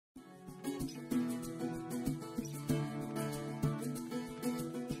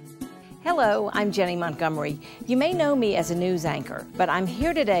Hello, I'm Jenny Montgomery. You may know me as a news anchor, but I'm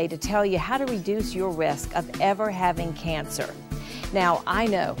here today to tell you how to reduce your risk of ever having cancer. Now, I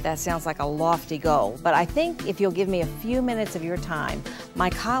know that sounds like a lofty goal, but I think if you'll give me a few minutes of your time, my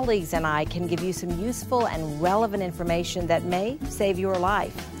colleagues and I can give you some useful and relevant information that may save your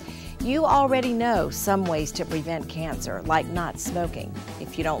life. You already know some ways to prevent cancer, like not smoking.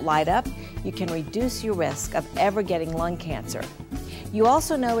 If you don't light up, you can reduce your risk of ever getting lung cancer. You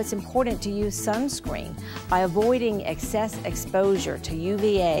also know it's important to use sunscreen. By avoiding excess exposure to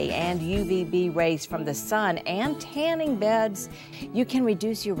UVA and UVB rays from the sun and tanning beds, you can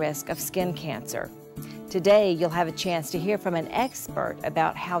reduce your risk of skin cancer. Today, you'll have a chance to hear from an expert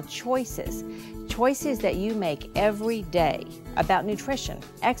about how choices that you make every day about nutrition,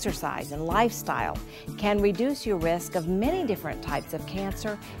 exercise, and lifestyle can reduce your risk of many different types of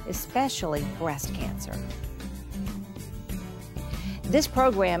cancer, especially breast cancer. This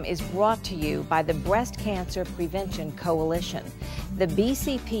program is brought to you by the Breast Cancer Prevention Coalition. The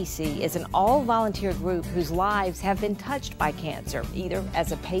BCPC is an all-volunteer group whose lives have been touched by cancer, either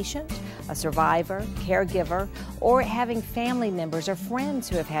as a patient, a survivor, caregiver, or having family members or friends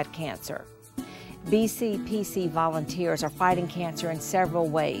who have had cancer. BCPC volunteers are fighting cancer in several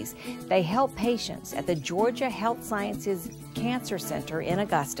ways. They help patients at the Georgia Health Sciences Cancer Center in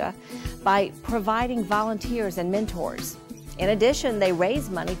Augusta by providing volunteers and mentors. In addition, they raise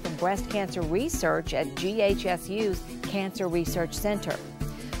money for breast cancer research at GHSU's Cancer Research Center.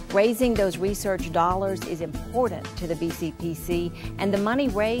 Raising those research dollars is important to the BCPC, and the money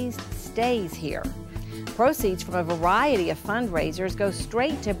raised stays here. Proceeds from a variety of fundraisers go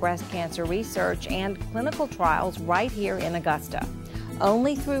straight to breast cancer research and clinical trials right here in Augusta.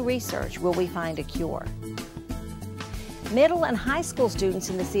 Only through research will we find a cure. Middle and high school students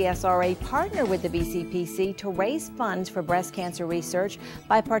in the CSRA partner with the BCPC to raise funds for breast cancer research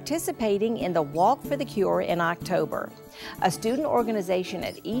by participating in the Walk for the Cure in October. A student organization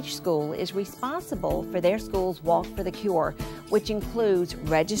at each school is responsible for their school's Walk for the Cure, which includes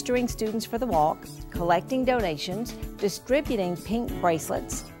registering students for the walk, collecting donations, distributing pink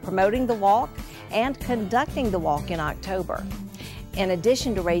bracelets, promoting the walk, and conducting the walk in October. In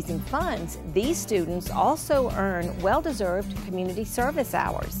addition to raising funds, these students also earn well-deserved community service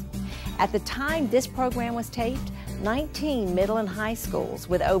hours. At the time this program was taped, 19 middle and high schools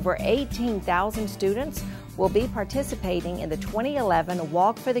with over 18,000 students will be participating in the 2011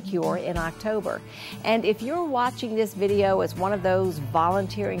 Walk for the Cure in October. And if you're watching this video as one of those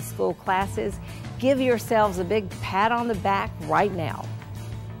volunteering school classes, give yourselves a big pat on the back right now.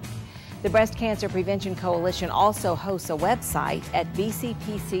 The Breast Cancer Prevention Coalition also hosts a website at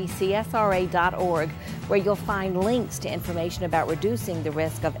bcpccsra.org where you'll find links to information about reducing the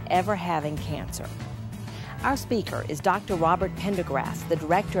risk of ever having cancer. Our speaker is Dr. Robert Pendergrast, the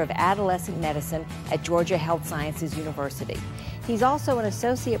Director of Adolescent Medicine at Georgia Health Sciences University. He's also an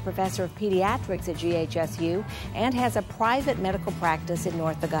Associate Professor of Pediatrics at GHSU and has a private medical practice in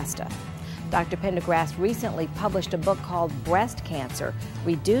North Augusta. Dr. Pendergrast recently published a book called Breast Cancer: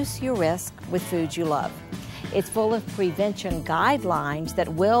 Reduce Your Risk with Foods You Love. It's full of prevention guidelines that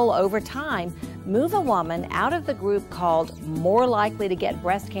will, over time, move a woman out of the group called more likely to get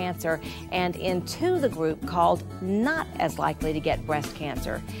breast cancer and into the group called not as likely to get breast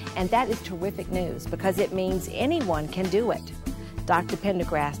cancer. And that is terrific news because it means anyone can do it. Dr.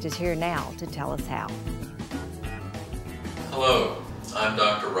 Pendergrast is here now to tell us how. Hello. I'm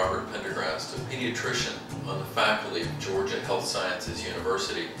Dr. Robert Pendergrast, a pediatrician on the faculty of Georgia Health Sciences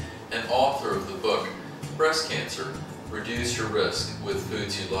University and author of the book Breast Cancer: Reduce Your Risk with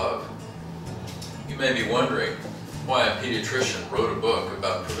Foods You Love. You may be wondering why a pediatrician wrote a book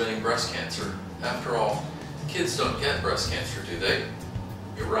about preventing breast cancer. After all, kids don't get breast cancer, do they?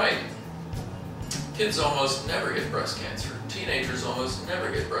 You're right. Kids almost never get breast cancer. Teenagers almost never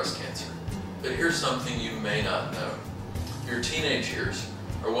get breast cancer. But here's something you may not know. Your teenage years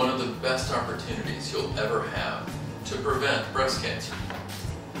are one of the best opportunities you'll ever have to prevent breast cancer.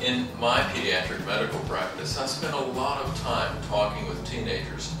 In my pediatric medical practice, I spend a lot of time talking with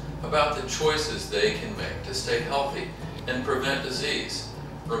teenagers about the choices they can make to stay healthy and prevent disease,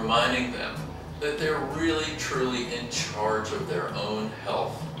 reminding them that they're really truly in charge of their own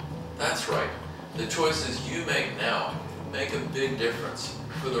health. That's right, the choices you make now make a big difference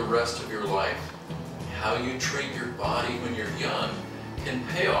for the rest of your life. How you treat your body when you're young can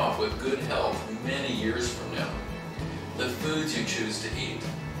pay off with good health many years from now. The foods you choose to eat,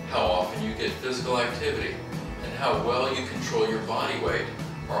 how often you get physical activity, and how well you control your body weight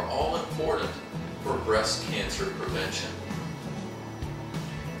are all important for breast cancer prevention.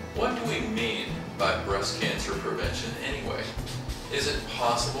 What do we mean by breast cancer prevention anyway? Is it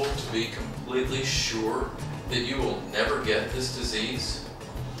possible to be completely sure that you will never get this disease?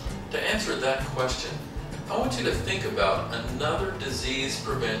 To answer that question, I want you to think about another disease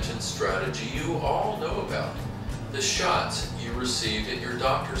prevention strategy you all know about: the shots you received at your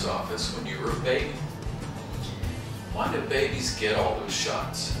doctor's office when you were a baby. Why do babies get all those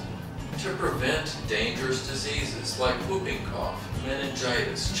shots? To prevent dangerous diseases like whooping cough,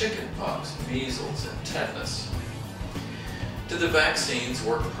 meningitis, chickenpox, measles, and tetanus. Do the vaccines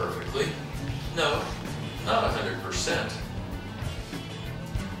work perfectly? No, not 100%.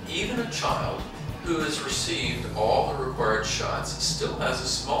 Even a child who has received all the required shots still has a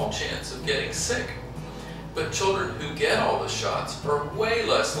small chance of getting sick. But children who get all the shots are way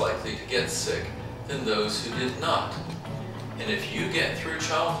less likely to get sick than those who did not. And if you get through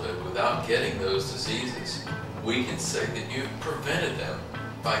childhood without getting those diseases, we can say that you've prevented them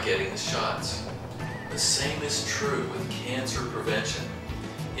by getting the shots. The same is true with cancer prevention.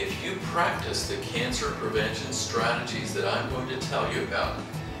 If you practice the cancer prevention strategies that I'm going to tell you about,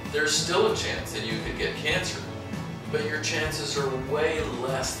 there's still a chance that you could get cancer, but your chances are way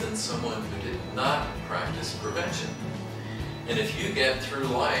less than someone who did not practice prevention. And if you get through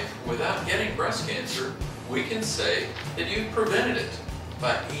life without getting breast cancer, we can say that you've prevented it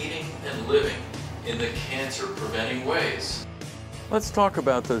by eating and living in the cancer-preventing ways. Let's talk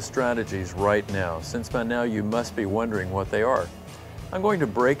about those strategies right now, since by now you must be wondering what they are. I'm going to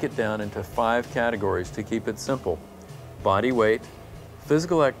break it down into 5 categories to keep it simple: body weight,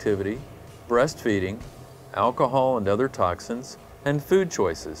 physical activity, breastfeeding, alcohol and other toxins, and food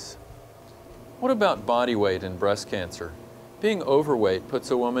choices. What about body weight and breast cancer? Being overweight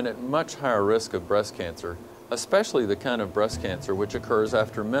puts a woman at much higher risk of breast cancer, especially the kind of breast cancer which occurs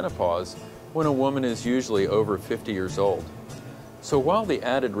after menopause when a woman is usually over 50 years old. So while the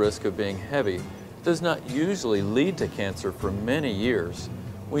added risk of being heavy does not usually lead to cancer for many years,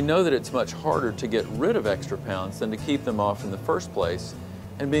 we know that it's much harder to get rid of extra pounds than to keep them off in the first place,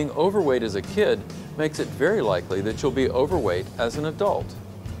 and being overweight as a kid makes it very likely that you'll be overweight as an adult.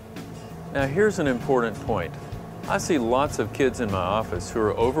 Now here's an important point. I see lots of kids in my office who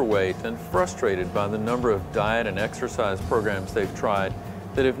are overweight and frustrated by the number of diet and exercise programs they've tried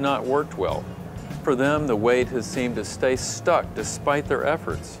that have not worked well. For them, the weight has seemed to stay stuck despite their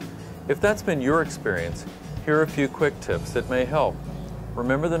efforts. If that's been your experience, here are a few quick tips that may help.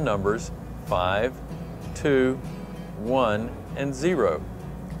 Remember the numbers 5, 2, 1, and 0.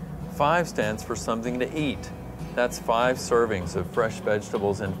 5 stands for something to eat. That's 5 servings of fresh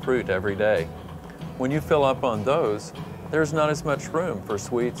vegetables and fruit every day. When you fill up on those, there's not as much room for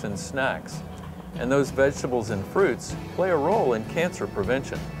sweets and snacks. And those vegetables and fruits play a role in cancer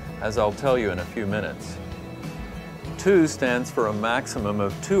prevention, as I'll tell you in a few minutes. 2 stands for a maximum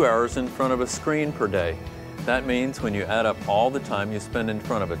of 2 hours in front of a screen per day. That means when you add up all the time you spend in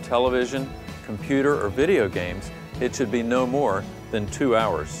front of a television, computer, or video games, it should be no more than 2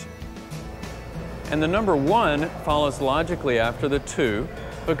 hours. And the number 1 follows logically after the 2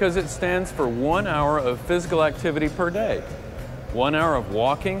 because it stands for 1 hour of physical activity per day. 1 hour of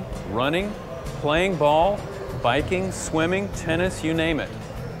walking, running, playing ball, biking, swimming, tennis, you name it.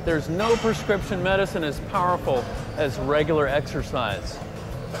 There's no prescription medicine as powerful as regular exercise.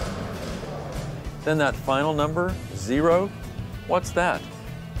 Then that final number, 0, what's that?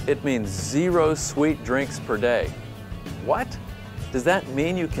 It means 0 sweet drinks per day. What? Does that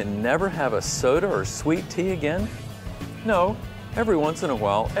mean you can never have a soda or sweet tea again? No, every once in a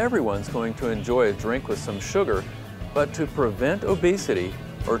while, everyone's going to enjoy a drink with some sugar, but to prevent obesity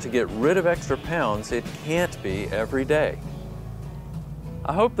or to get rid of extra pounds, it can't be every day.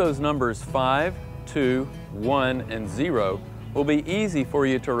 I hope those numbers 5, 2, 1, and 0 will be easy for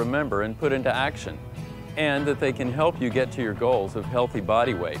you to remember and put into action, and that they can help you get to your goals of healthy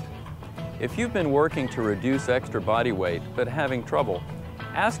body weight. If you've been working to reduce extra body weight but having trouble,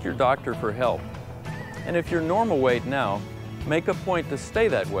 ask your doctor for help. And if you're normal weight now, make a point to stay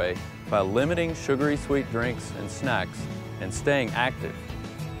that way by limiting sugary sweet drinks and snacks and staying active.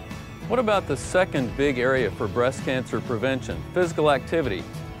 What about the second big area for breast cancer prevention, physical activity?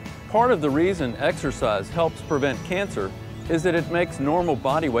 Part of the reason exercise helps prevent cancer is that it makes normal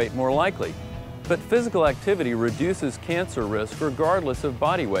body weight more likely. But physical activity reduces cancer risk regardless of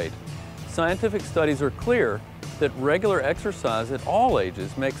body weight. Scientific studies are clear that regular exercise at all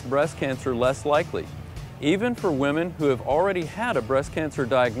ages makes breast cancer less likely. Even for women who have already had a breast cancer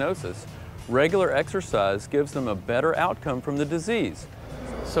diagnosis, regular exercise gives them a better outcome from the disease.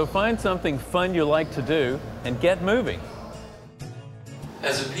 So find something fun you like to do and get moving.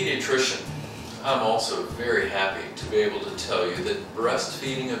 As a pediatrician, I'm also very happy to be able to tell you that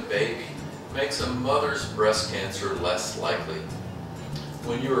breastfeeding a baby makes a mother's breast cancer less likely.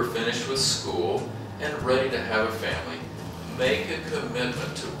 when you are finished with school and ready to have a family, make a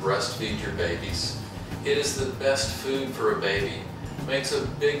commitment to breastfeed your babies. It is the best food for a baby, makes a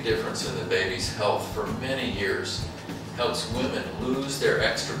big difference in the baby's health for many years, helps women lose their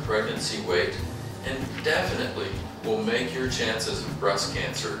extra pregnancy weight, and definitely will make your chances of breast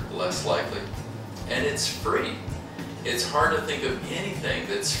cancer less likely. And it's free. It's hard to think of anything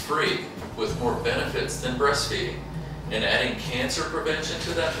that's free with more benefits than breastfeeding, and adding cancer prevention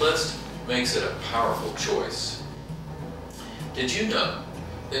to that list makes it a powerful choice. Did you know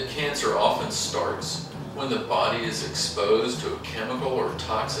that cancer often starts when the body is exposed to a chemical or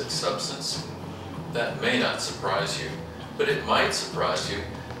toxic substance? That may not surprise you, but it might surprise you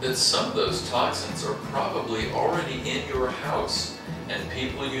that some of those toxins are probably already in your house and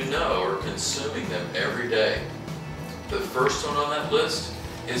people you know are consuming them every day. The first one on that list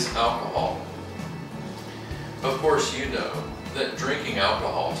is alcohol. Of course, you know that drinking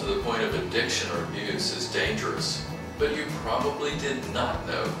alcohol to the point of addiction or abuse is dangerous, but you probably did not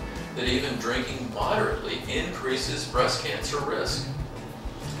know that even drinking moderately increases breast cancer risk.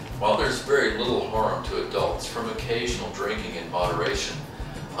 While there's very little harm to adults from occasional drinking in moderation,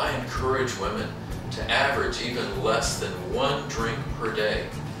 I encourage women to average even less than 1 drink per day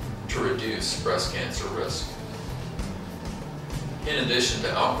to reduce breast cancer risk. In addition to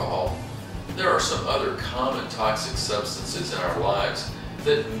alcohol, there are some other common toxic substances in our lives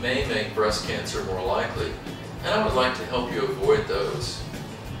that may make breast cancer more likely, and I would like to help you avoid those.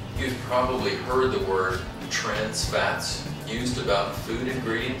 You've probably heard the word trans fats used about food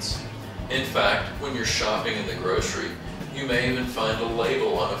ingredients. In fact, when you're shopping in the grocery, you may even find a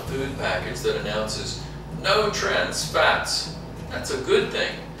label on a food package that announces, "No trans fats." That's a good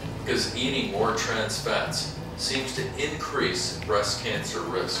thing, because eating more trans fats seems to increase breast cancer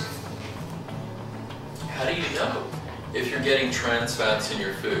risk. How do you know if you're getting trans fats in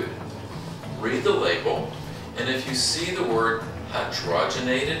your food? Read the label, and if you see the word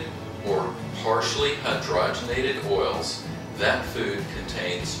hydrogenated or partially hydrogenated oils, that food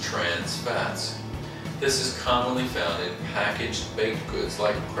contains trans fats. This is commonly found in packaged baked goods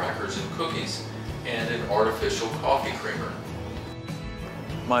like crackers and cookies, and in artificial coffee creamer.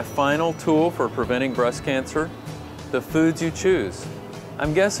 My final tool for preventing breast cancer: the foods you choose.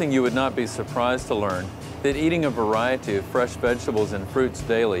 I'm guessing you would not be surprised to learn that eating a variety of fresh vegetables and fruits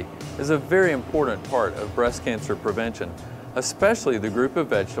daily is a very important part of breast cancer prevention, especially the group of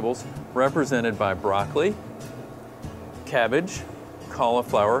vegetables represented by broccoli, cabbage,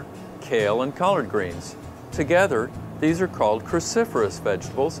 cauliflower, kale, and collard greens. Together, these are called cruciferous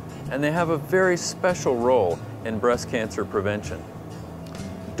vegetables, and they have a very special role in breast cancer prevention.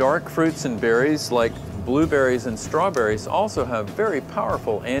 Dark fruits and berries like blueberries and strawberries also have very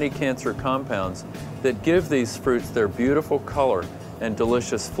powerful anti-cancer compounds that give these fruits their beautiful color and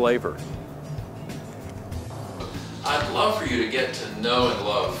delicious flavor. I'd love for you to get to know and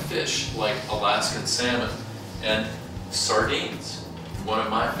love fish like Alaskan salmon and sardines, one of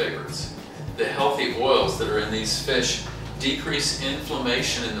my favorites. The healthy oils that are in these fish decrease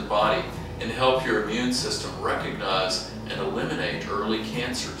inflammation in the body and help your immune system recognize and eliminate early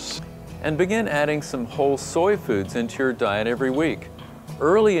cancers. And begin adding some whole soy foods into your diet every week.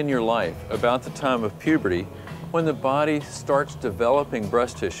 Early in your life, about the time of puberty, when the body starts developing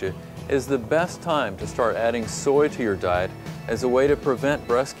breast tissue, is the best time to start adding soy to your diet as a way to prevent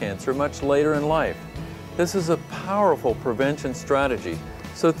breast cancer much later in life. This is a powerful prevention strategy,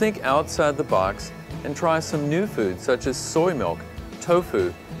 so think outside the box and try some new foods such as soy milk,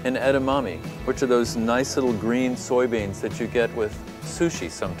 tofu, and edamame, which are those nice little green soybeans that you get with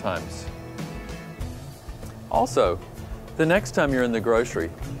sushi sometimes. Also, the next time you're in the grocery,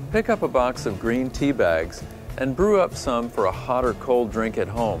 pick up a box of green tea bags and brew up some for a hot or cold drink at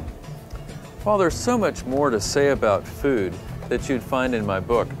home. While there's so much more to say about food that you'd find in my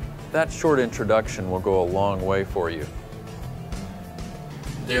book, that short introduction will go a long way for you.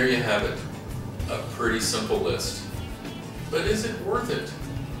 There you have it, a pretty simple list. But is it worth it?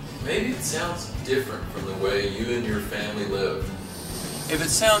 Maybe it sounds different from the way you and your family live. If it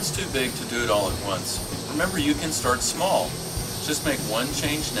sounds too big to do it all at once, remember you can start small. Just make one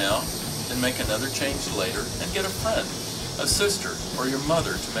change now, then make another change later, and get a friend, a sister, or your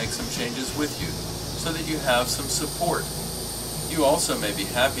mother to make some changes with you, so that you have some support. You also may be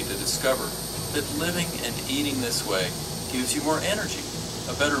happy to discover that living and eating this way gives you more energy,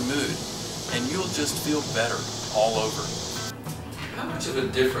 a better mood, and you'll just feel better all over. How much of a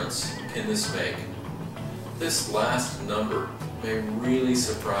difference can this make? This last number may really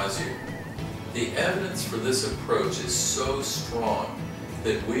surprise you. The evidence for this approach is so strong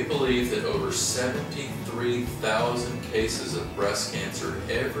that we believe that over 73,000 cases of breast cancer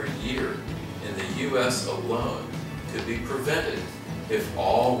every year in the U.S. alone could be prevented if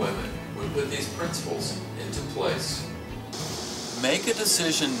all women would put these principles into place. Make a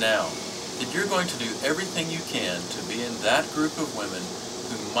decision now that you're going to do everything you can to be in that group of women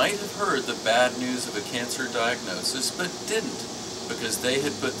who might have heard the bad news of a cancer diagnosis but didn't because they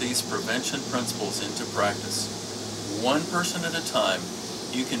had put these prevention principles into practice. One person at a time,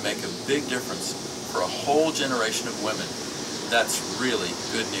 you can make a big difference for a whole generation of women. That's really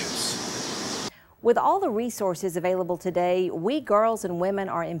good news. With all the resources available today, we girls and women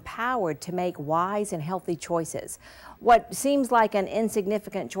are empowered to make wise and healthy choices. What seems like an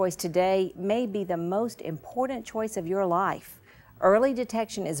insignificant choice today may be the most important choice of your life. Early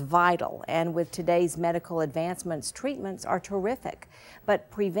detection is vital, and with today's medical advancements, treatments are terrific, but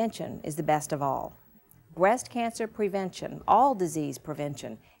prevention is the best of all. Breast cancer prevention, all disease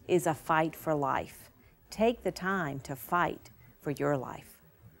prevention, is a fight for life. Take the time to fight for your life.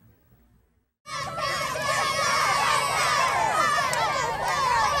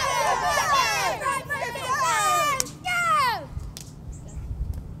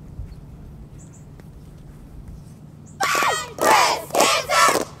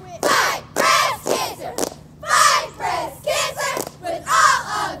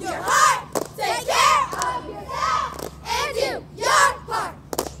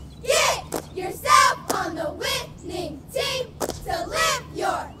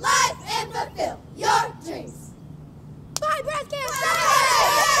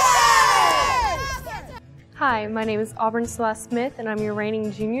 Hi, my name is Auburn Celeste Smith, and I'm your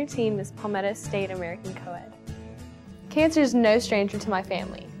reigning junior team Miss Palmetto State American Co-Ed. Cancer is no stranger to my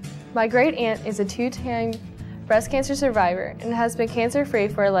family. My great aunt is a two-time breast cancer survivor and has been cancer-free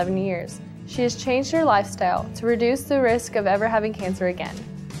for 11 years. She has changed her lifestyle to reduce the risk of ever having cancer again.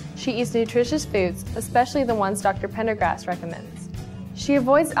 She eats nutritious foods, especially the ones Dr. Pendergrast recommends. She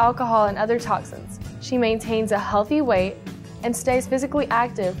avoids alcohol and other toxins. She maintains a healthy weight and stays physically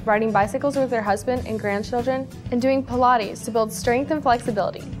active, riding bicycles with her husband and grandchildren, and doing Pilates to build strength and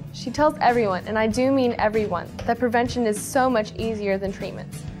flexibility. She tells everyone, and I do mean everyone, that prevention is so much easier than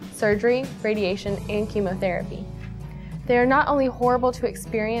treatments, surgery, radiation, and chemotherapy. They are not only horrible to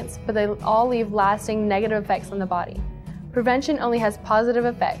experience, but they all leave lasting negative effects on the body. Prevention only has positive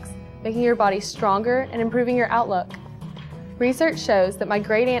effects, making your body stronger and improving your outlook. Research shows that my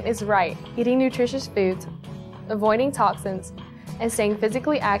great aunt is right. Eating nutritious foods, avoiding toxins, and staying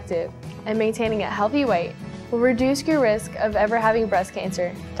physically active and maintaining a healthy weight will reduce your risk of ever having breast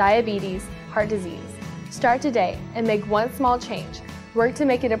cancer, diabetes, heart disease. Start today and make one small change. Work to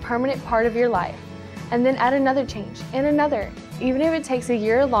make it a permanent part of your life, and then add another change and another. Even if it takes a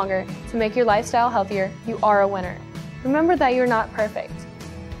year or longer to make your lifestyle healthier, you are a winner. Remember that you're not perfect.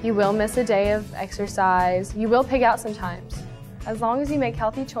 You will miss a day of exercise. You will pig out sometimes. As long as you make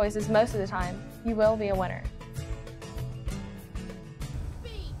healthy choices most of the time, you will be a winner.